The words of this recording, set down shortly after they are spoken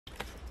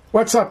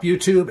What's up,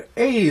 YouTube?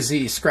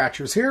 AZ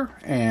Scratchers here,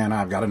 and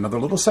I've got another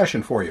little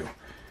session for you.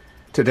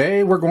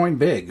 Today we're going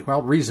big,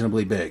 well,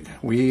 reasonably big.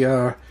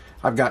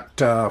 I've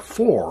got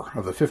 4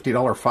 of the $50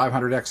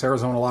 500X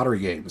Arizona Lottery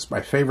games,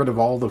 my favorite of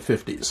all the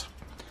 50s.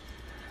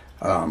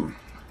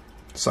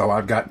 So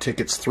I've got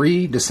tickets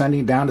 3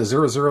 descending down to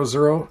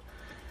 000,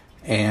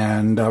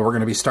 and we're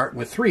going to be starting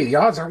with 3. The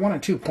odds are 1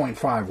 and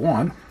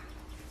 2.51,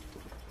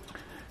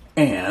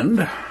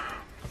 and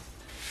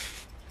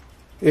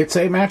it's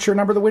a match your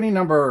number, the winning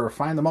number.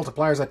 Find the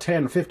multipliers at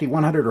 10, 50,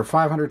 100, or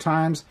 500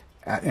 times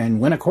and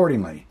win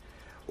accordingly.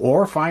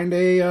 Or find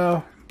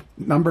a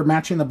number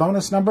matching the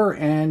bonus number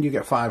and you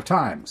get 5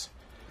 times.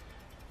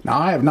 Now,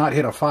 I have not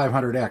hit a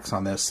 500X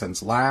on this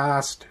since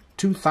last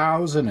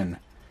 2000 and...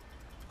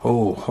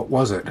 oh, what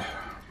was it?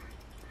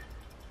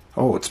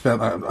 Oh, it's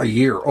been a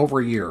year, over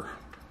a year,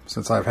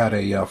 since I've had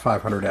a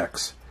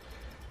 500X.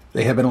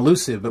 They have been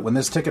elusive, but when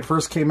this ticket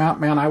first came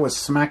out, man, I was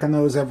smacking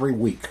those every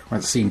week,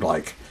 it seemed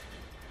like.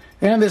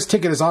 And this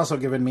ticket has also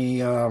given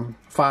me 5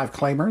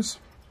 claimers,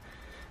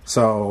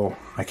 so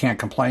I can't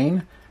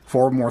complain.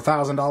 4 more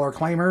 $1,000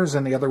 claimers,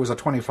 and the other was a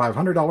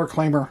 $2,500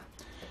 claimer.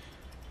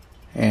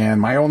 And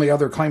my only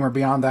other claimer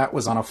beyond that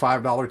was on a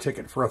 $5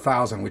 ticket for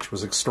 $1,000, which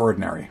was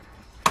extraordinary,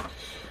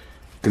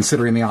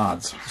 considering the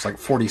odds. It's like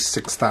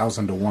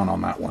 46,000 to 1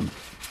 on that one.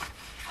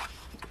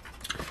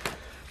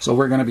 So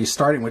we're going to be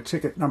starting with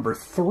ticket number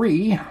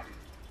 3.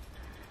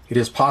 It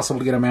is possible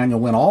to get a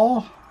manual win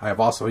all. I have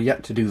also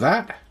yet to do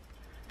that.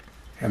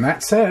 And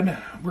that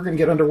said, we're going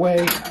to get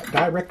underway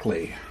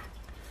directly,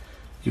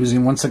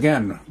 using, once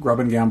again,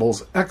 Grubb &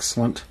 Gamble's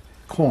excellent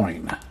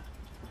coin.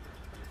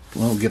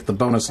 We'll get the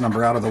bonus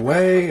number out of the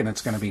way, and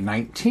it's going to be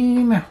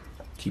 19.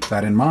 Keep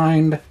that in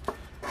mind.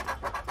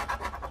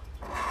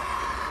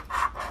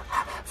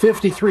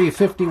 53,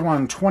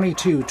 51,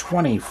 22,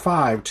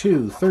 25,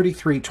 2,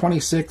 33,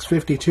 26,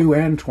 52,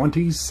 and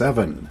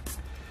 27.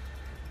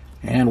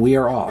 And we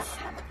are off.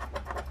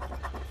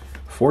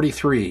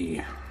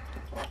 43.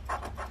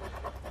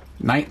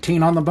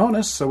 19 on the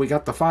bonus, so we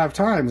got the 5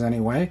 times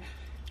anyway.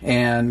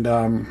 And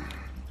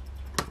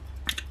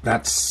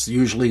that's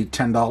usually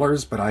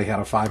 $10, but I had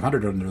a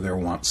 500 under there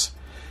once.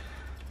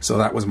 So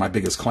that was my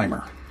biggest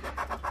claimer.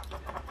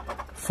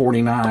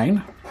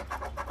 49.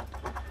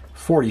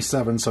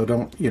 47,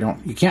 so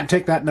you can't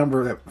take that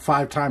number, that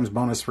 5 times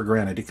bonus, for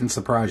granted. It can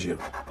surprise you.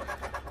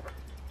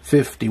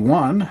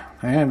 51,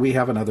 and we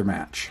have another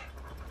match.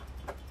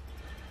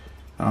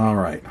 All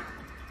right.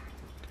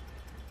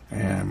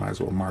 And might as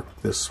well mark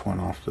this one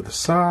off to the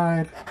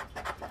side.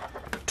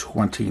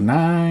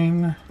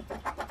 29.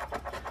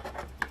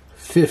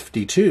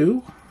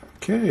 52.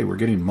 Okay, we're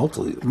getting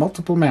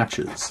multiple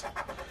matches.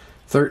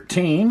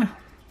 13.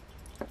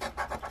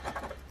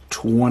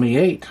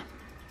 28.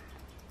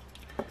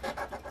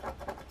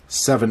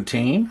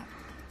 17.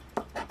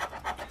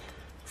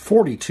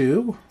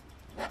 42.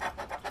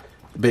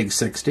 Big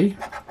 60.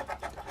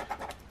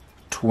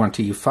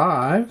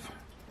 25.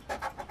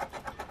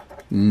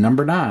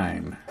 Number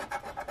 9.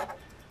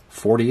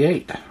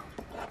 48.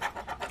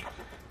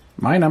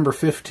 My number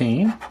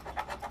 15.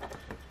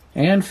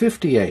 And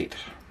 58.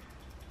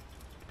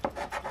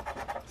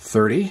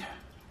 30.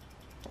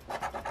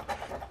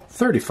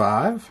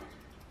 35.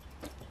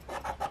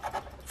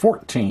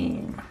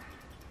 14.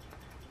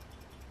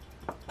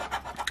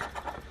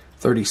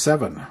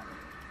 37.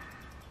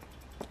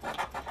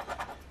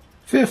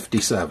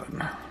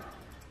 57.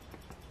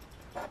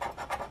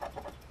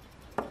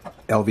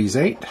 LV's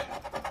 8.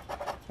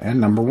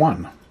 And number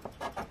 1.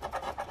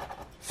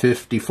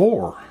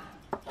 54.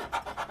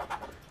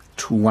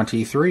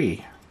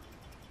 23.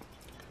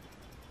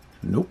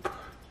 Nope.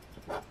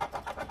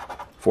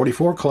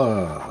 44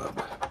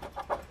 Club.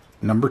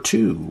 Number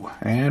 2.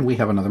 And we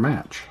have another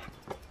match.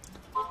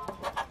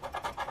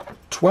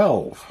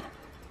 12.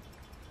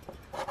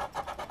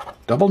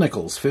 Double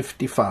nickels,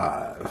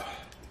 55.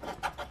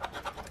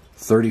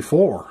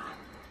 34.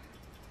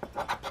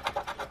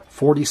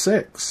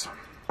 46.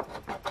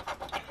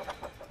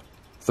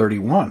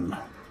 31.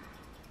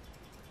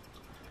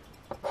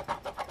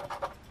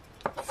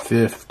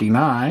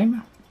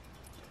 59.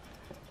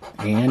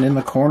 And in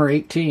the corner,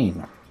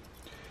 18.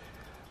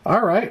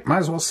 All right, might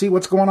as well see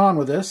what's going on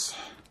with this.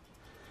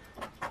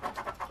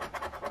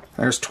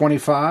 There's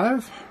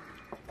 25.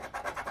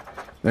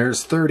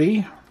 There's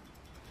 30.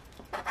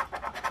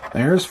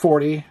 There's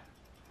 40.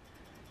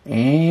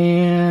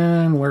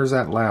 And where's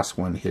that last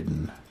one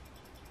hidden?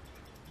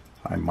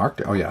 I marked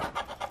it. Oh, yeah.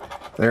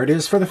 There it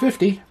is for the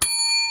 50.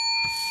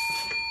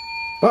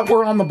 But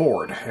we're on the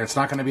board. It's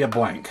not going to be a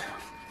blank.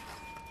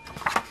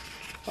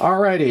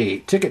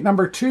 Alrighty, ticket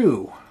number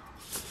 2.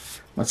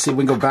 Let's see if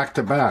we can go back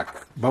to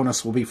back.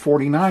 Bonus will be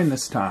 49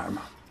 this time.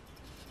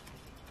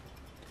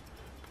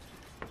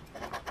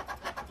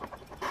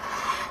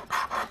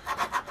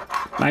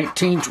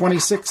 $19,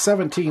 $26,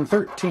 $17,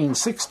 $13,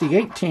 $60,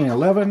 $18,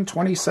 $11,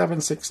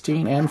 $27,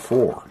 $16, and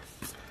 4.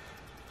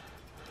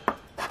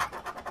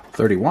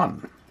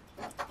 $31.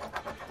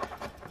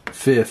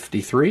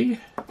 53,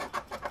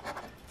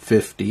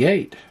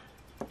 58,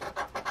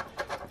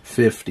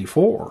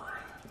 54,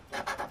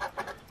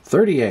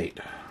 38,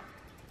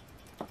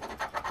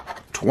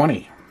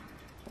 20,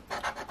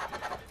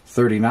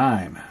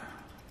 39,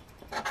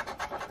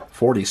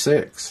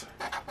 46,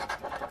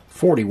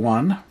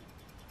 41,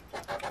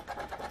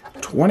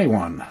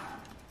 21,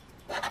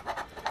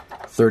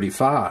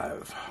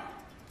 35,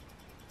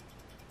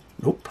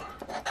 nope,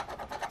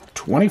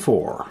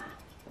 24,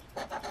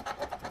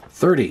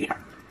 30,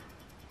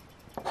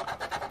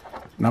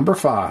 number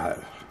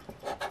 5,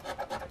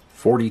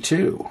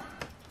 42,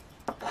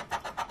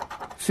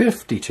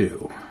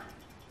 52,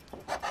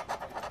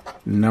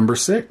 number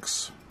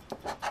 6,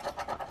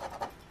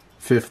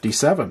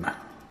 57,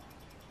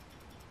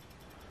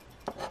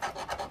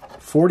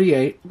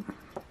 48,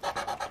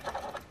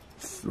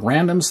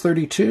 randoms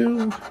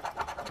 32,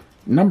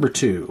 number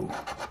 2,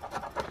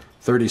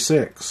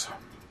 36,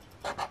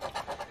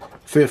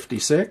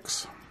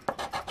 56,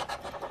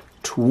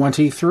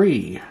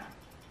 23,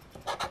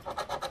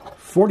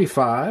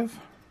 45,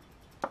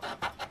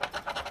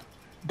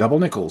 double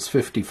nickels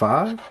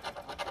 55,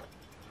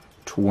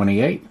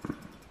 28,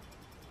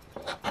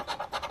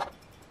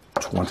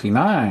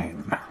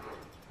 29,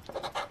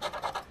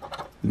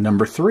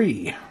 number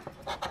 3,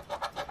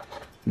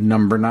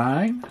 number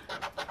 9,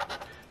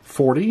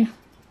 40,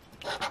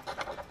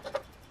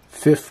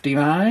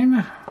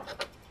 59,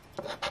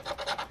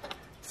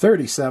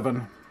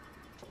 37,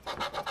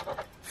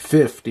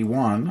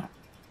 51,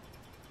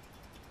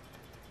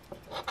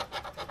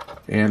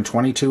 and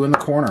 22 in the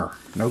corner.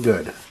 No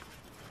good.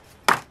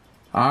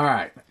 All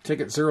right,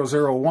 ticket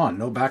 001,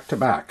 no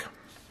back-to-back.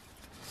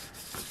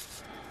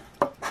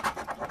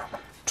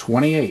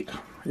 28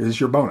 is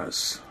your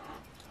bonus.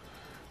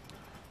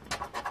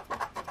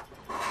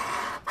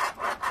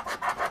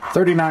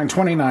 39,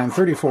 29,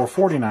 34,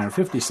 49,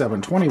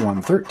 57,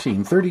 21,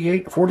 13,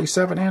 38,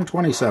 47, and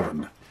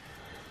 27.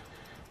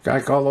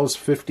 Gotta call those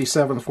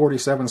 57s,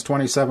 47s,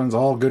 27s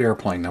all good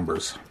airplane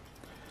numbers.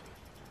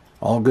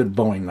 All good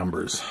Boeing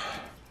numbers.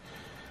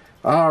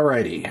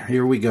 Alrighty,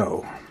 here we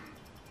go.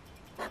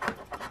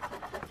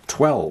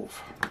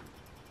 12,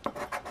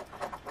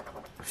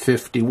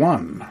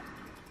 51,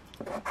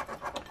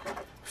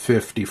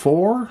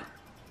 54,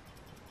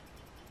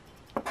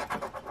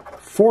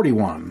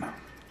 41,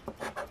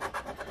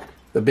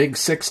 the big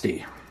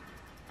 60,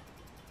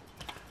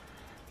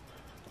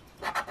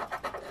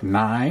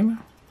 9,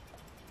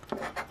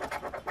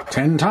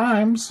 10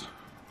 times,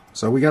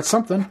 so we got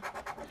something,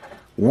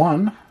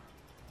 1,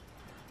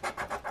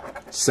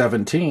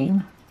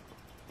 17,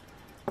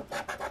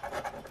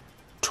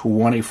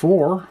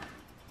 24,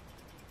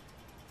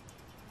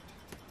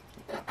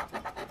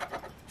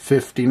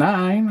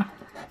 59,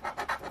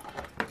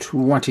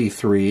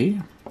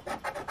 23,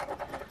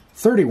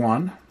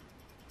 31,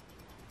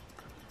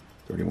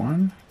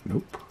 31,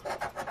 nope,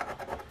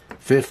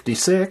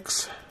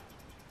 56,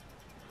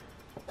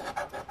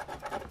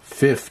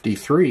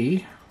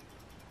 53,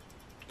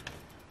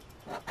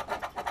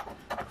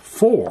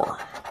 4,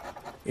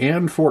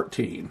 and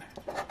 14,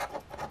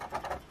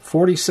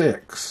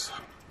 46,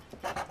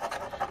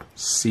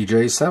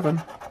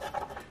 CJ7,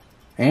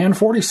 and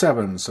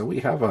 47. So we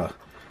have a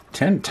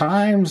 10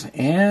 times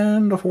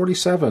and a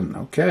 47.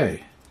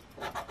 Okay.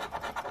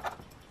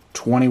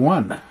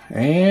 21.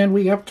 And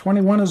we have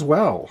 21 as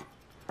well.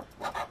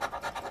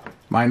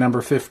 My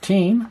number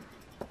 15.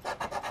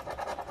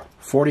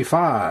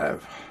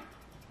 45.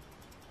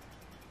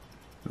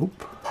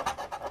 Nope.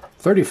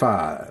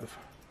 35.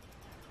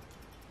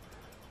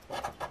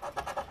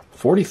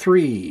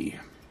 43.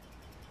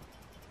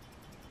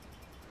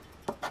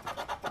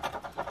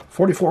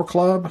 44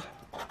 club.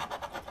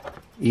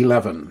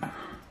 11.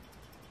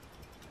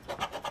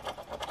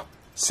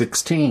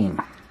 16.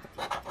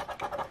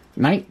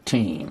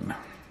 19.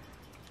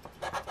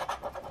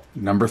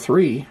 Number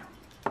 3.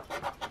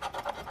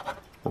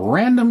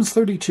 Randoms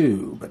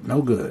 32, but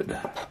no good.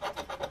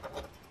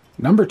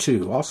 Number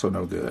 2, also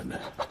no good.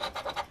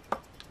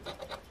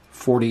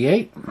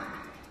 48.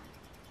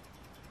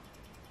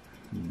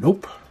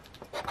 Nope.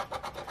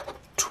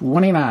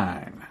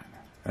 29.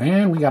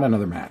 And we got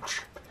another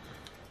match.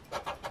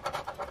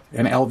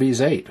 And LV's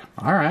 8.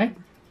 All right.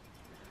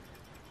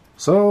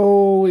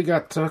 So we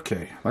got,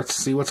 okay, let's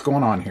see what's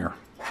going on here.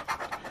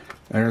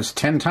 There's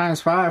 10 times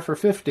 5 for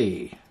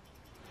 50.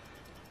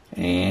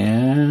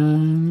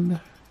 And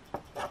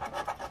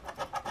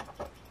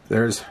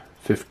there's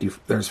 50,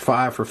 there's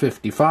 5 for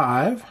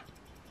 55.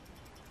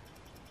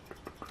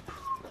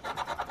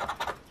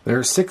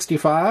 There's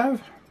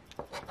 65.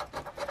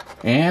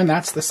 And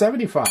that's the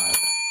 75.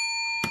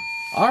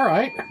 All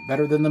right,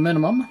 better than the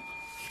minimum.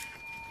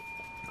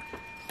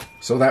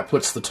 So that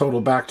puts the total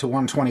back to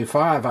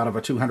 $125 out of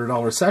a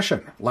 $200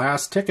 session.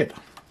 Last ticket.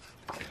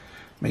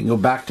 We can go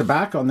back to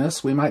back on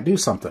this. We might do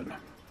something.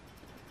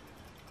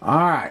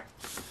 All right.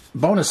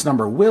 Bonus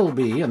number will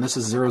be, and this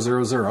is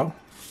 000.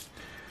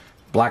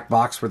 Black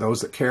box for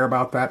those that care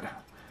about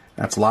that.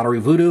 That's Lottery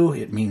Voodoo.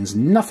 It means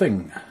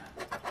nothing.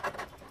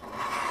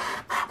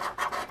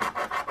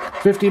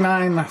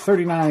 59,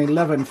 39,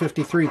 11,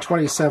 53,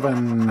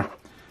 27,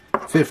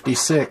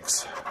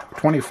 56,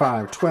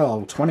 25,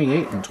 12,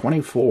 28, and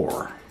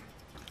 24.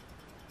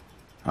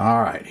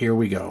 All right, here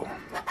we go.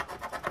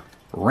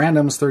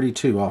 Randoms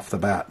 32 off the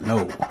bat,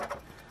 no.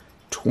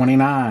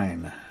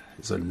 29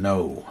 is a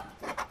no.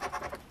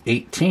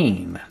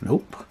 18,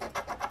 nope.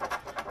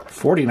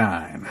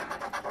 49.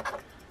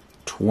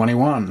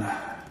 21.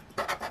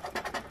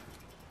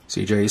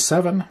 CJ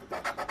 7.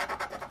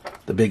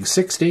 The big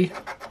 60.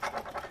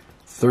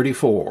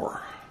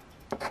 34.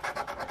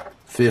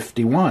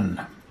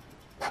 51.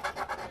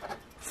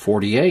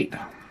 48.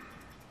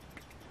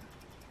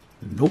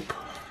 Nope.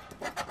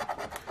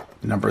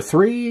 Number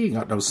 3,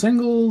 got no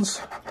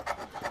singles.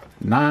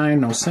 9,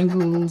 no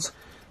singles.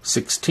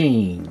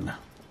 16.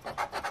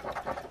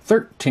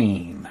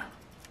 13.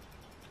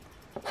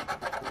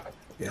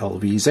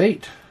 LV's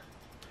 8.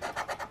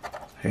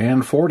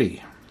 And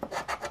 40.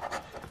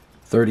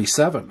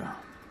 37.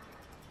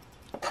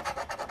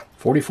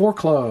 44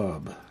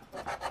 Club.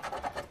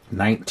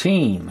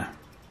 19.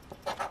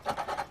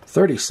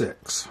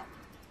 36.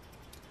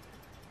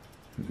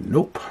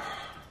 Nope.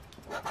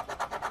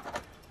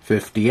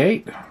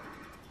 58.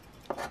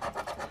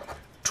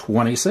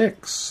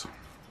 26.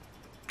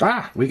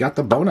 Ah, we got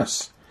the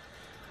bonus.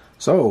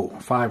 So,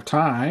 5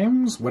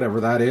 times, whatever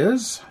that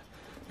is,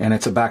 and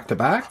it's a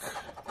back-to-back.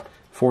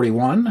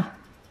 41.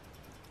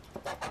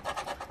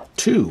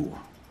 2.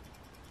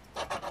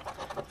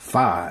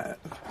 5.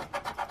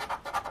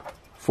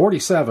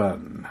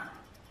 47.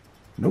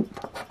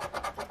 Nope.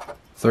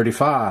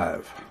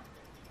 35.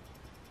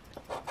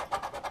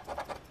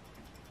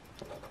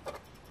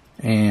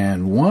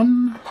 And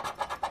 1.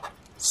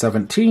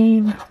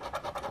 17.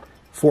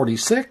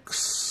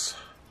 46.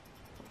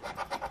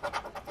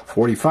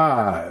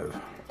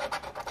 45.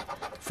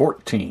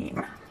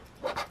 14.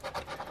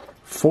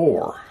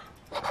 4.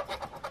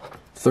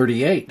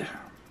 38.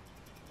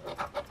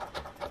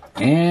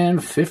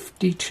 And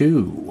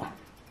 52.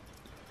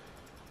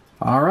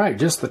 All right,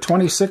 just the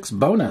 26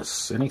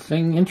 bonus.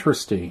 Anything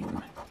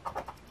interesting?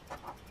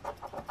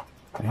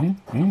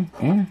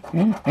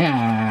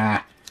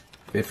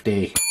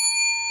 50.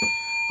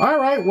 All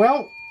right,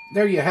 well,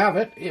 there you have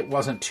it. It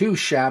wasn't too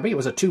shabby. It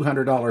was a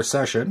 $200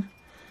 session.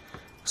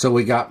 So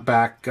we got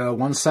back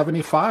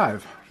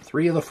 175.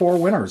 3 of the 4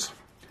 winners.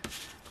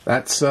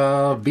 That's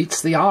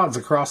beats the odds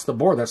across the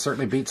board. That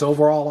certainly beats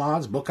overall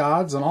odds, book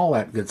odds, and all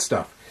that good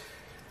stuff.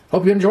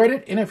 Hope you enjoyed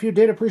it, and if you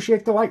did,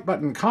 appreciate the like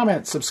button,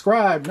 comment,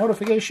 subscribe,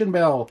 notification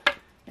bell,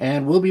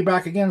 and we'll be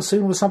back again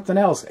soon with something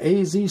else.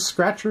 AZ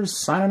Scratchers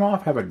signing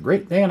off. Have a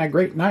great day and a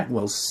great night.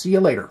 We'll see you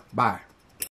later. Bye.